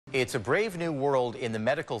It's a brave new world in the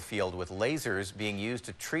medical field with lasers being used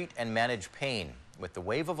to treat and manage pain. With the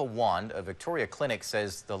wave of a wand, a Victoria clinic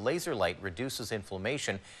says the laser light reduces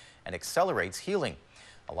inflammation and accelerates healing.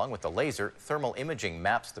 Along with the laser, thermal imaging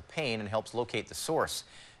maps the pain and helps locate the source.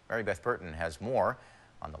 Mary-Beth Burton has more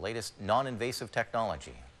on the latest non-invasive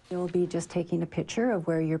technology. You'll be just taking a picture of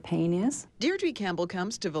where your pain is. Deirdre Campbell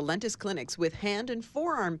comes to Valentus Clinics with hand and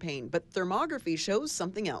forearm pain, but thermography shows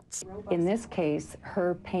something else. In this case,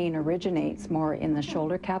 her pain originates more in the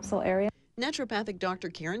shoulder capsule area. Naturopathic Dr.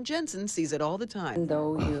 Karen Jensen sees it all the time.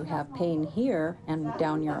 Though you have pain here and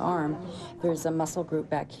down your arm, there's a muscle group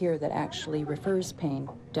back here that actually refers pain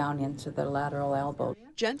down into the lateral elbow.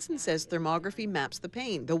 Jensen says thermography maps the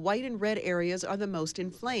pain. The white and red areas are the most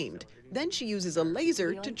inflamed. Then she uses a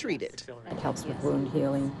laser to treat it. It helps with wound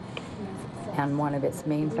healing, and one of its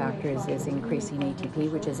main factors is increasing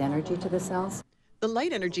ATP, which is energy to the cells. The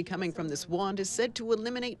light energy coming from this wand is said to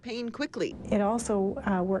eliminate pain quickly. It also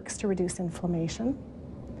works to reduce inflammation,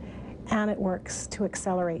 and it works to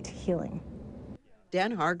accelerate healing.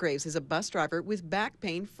 Dan Hargreaves is a bus driver with back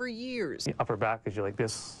pain for years. The upper back is you're like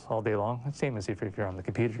this all day long. Same as if you're on the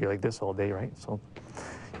computer, you're like this all day, right? So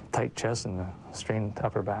tight chest and a strained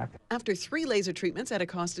upper back. After 3 laser treatments at a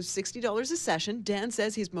cost of $60 a session, Dan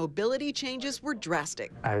says his mobility changes were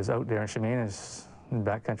drastic. I was out there in Chemainus in the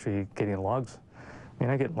backcountry getting logs. I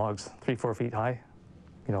mean, I get logs 3-4 feet high,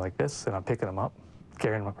 you know, like this, and I'm picking them up,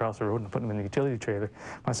 carrying them across the road and putting them in the utility trailer.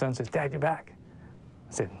 My son says, "Dad, you're back."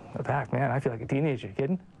 I said, "I'm back, man. I feel like a teenager. You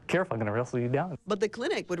kidding? Careful, I'm going to wrestle you down." But the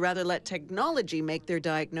clinic would rather let technology make their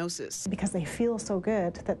diagnosis. Because they feel so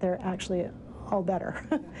good that they're actually all better.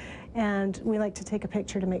 And we like to take a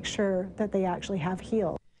picture to make sure that they actually have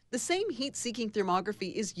healed. The same heat-seeking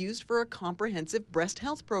thermography is used for a comprehensive breast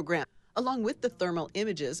health program. Along with the thermal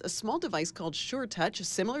images, a small device called SureTouch,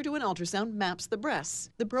 similar to an ultrasound, maps the breasts.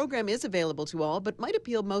 The program is available to all, but might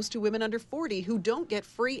appeal most to women under 40 who don't get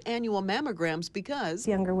free annual mammograms because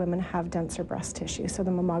younger women have denser breast tissue, so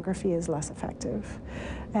the mammography is less effective.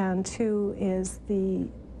 And 2 is the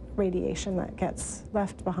radiation that gets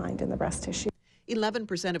left behind in the breast tissue.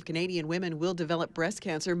 11% of Canadian women will develop breast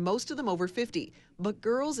cancer, most of them over 50. But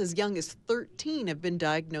girls as young as 13 have been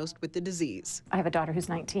diagnosed with the disease. I have a daughter who's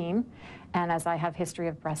 19, and as I have history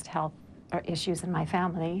of breast health issues in my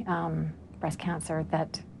family, breast cancer,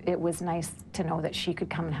 that it was nice to know that she could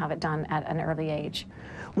come and have it done at an early age.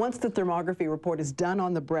 Once the thermography report is done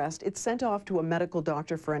on the breast, it's sent off to a medical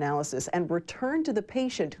doctor for analysis and returned to the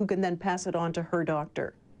patient, who can then pass it on to her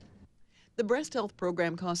doctor. The breast health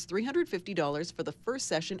program costs $350 for the first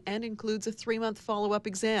session and includes a 3-month follow-up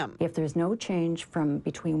exam. If there's no change from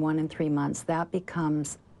between 1 and 3 months, that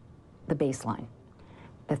becomes the baseline,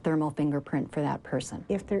 the thermal fingerprint for that person.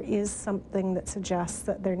 If there is something that suggests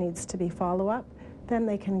that there needs to be follow-up, then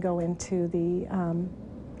they can go into the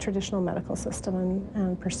traditional medical system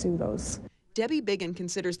and pursue those. Debbie Biggin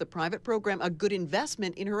considers the private program a good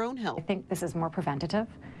investment in her own health. I think this is more preventative,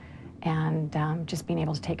 and just being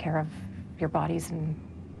able to take care of your bodies and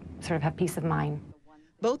sort of have peace of mind.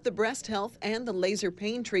 Both the breast health and the laser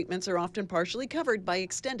pain treatments are often partially covered by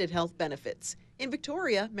extended health benefits. In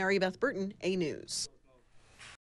Victoria, Mary-Beth Burton, A News.